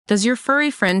Does your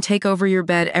furry friend take over your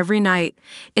bed every night?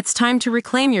 It's time to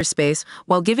reclaim your space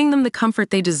while giving them the comfort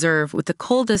they deserve with the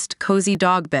coldest, cozy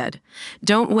dog bed.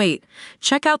 Don't wait.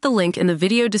 Check out the link in the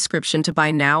video description to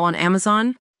buy now on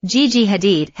Amazon. Gigi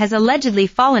Hadid has allegedly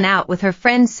fallen out with her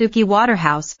friend Suki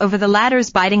Waterhouse over the latter's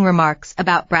biting remarks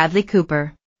about Bradley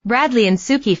Cooper. Bradley and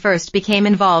Suki first became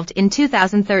involved in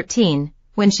 2013,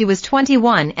 when she was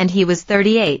 21 and he was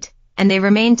 38, and they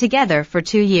remained together for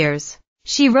 2 years.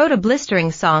 She wrote a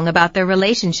blistering song about their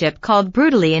relationship called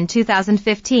Brutally in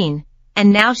 2015,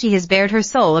 and now she has bared her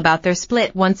soul about their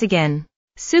split once again.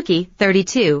 Suki,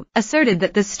 32, asserted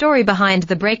that the story behind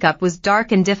the breakup was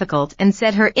dark and difficult and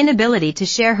said her inability to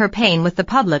share her pain with the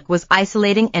public was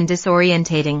isolating and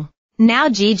disorientating. Now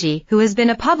Gigi, who has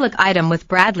been a public item with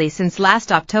Bradley since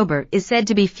last October, is said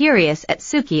to be furious at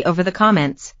Suki over the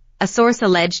comments, a source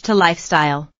alleged to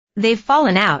Lifestyle. They've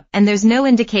fallen out and there's no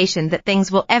indication that things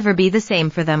will ever be the same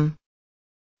for them.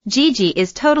 Gigi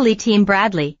is totally Team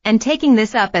Bradley and taking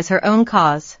this up as her own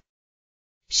cause.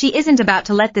 She isn't about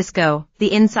to let this go,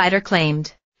 the insider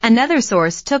claimed. Another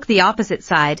source took the opposite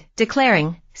side,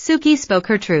 declaring, Suki spoke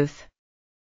her truth.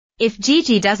 If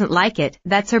Gigi doesn't like it,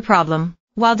 that's her problem.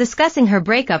 While discussing her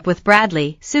breakup with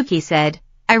Bradley, Suki said,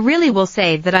 I really will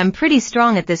say that I'm pretty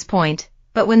strong at this point.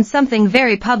 But when something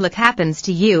very public happens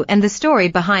to you and the story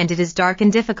behind it is dark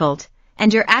and difficult,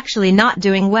 and you're actually not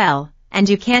doing well, and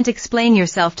you can't explain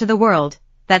yourself to the world,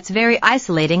 that's very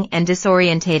isolating and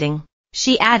disorientating.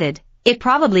 She added, it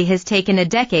probably has taken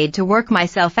a decade to work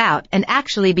myself out and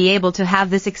actually be able to have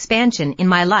this expansion in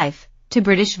my life, to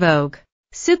British Vogue.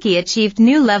 Suki achieved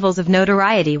new levels of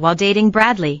notoriety while dating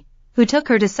Bradley, who took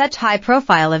her to such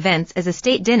high-profile events as a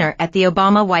state dinner at the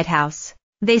Obama White House.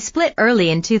 They split early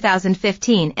in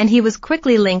 2015 and he was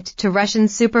quickly linked to Russian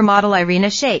supermodel Irina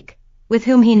Shayk, with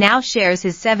whom he now shares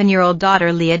his 7-year-old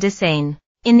daughter Leah Desane.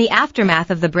 In the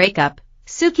aftermath of the breakup,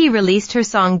 Suki released her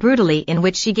song Brutally, in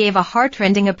which she gave a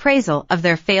heart-rending appraisal of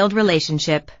their failed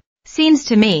relationship. Seems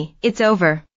to me, it's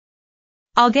over.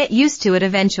 I'll get used to it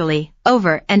eventually,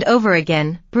 over and over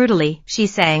again, brutally, she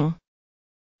sang.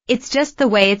 It's just the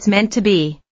way it's meant to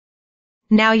be.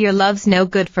 Now your love's no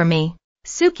good for me.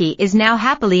 Suki is now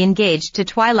happily engaged to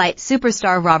Twilight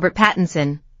superstar Robert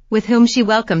Pattinson, with whom she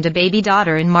welcomed a baby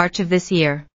daughter in March of this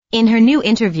year. In her new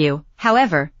interview,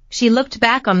 however, she looked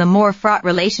back on the more fraught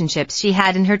relationships she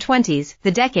had in her 20s,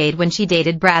 the decade when she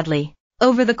dated Bradley.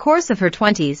 Over the course of her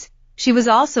 20s, she was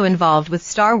also involved with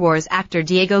Star Wars actor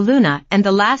Diego Luna and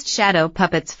The Last Shadow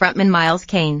Puppets frontman Miles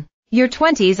Kane. Your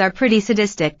 20s are pretty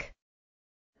sadistic.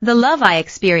 The love I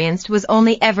experienced was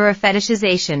only ever a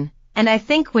fetishization. And I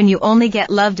think when you only get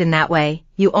loved in that way,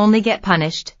 you only get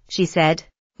punished, she said.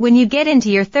 When you get into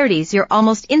your 30s, you're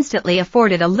almost instantly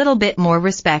afforded a little bit more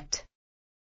respect.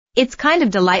 It's kind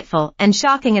of delightful and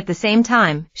shocking at the same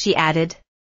time, she added.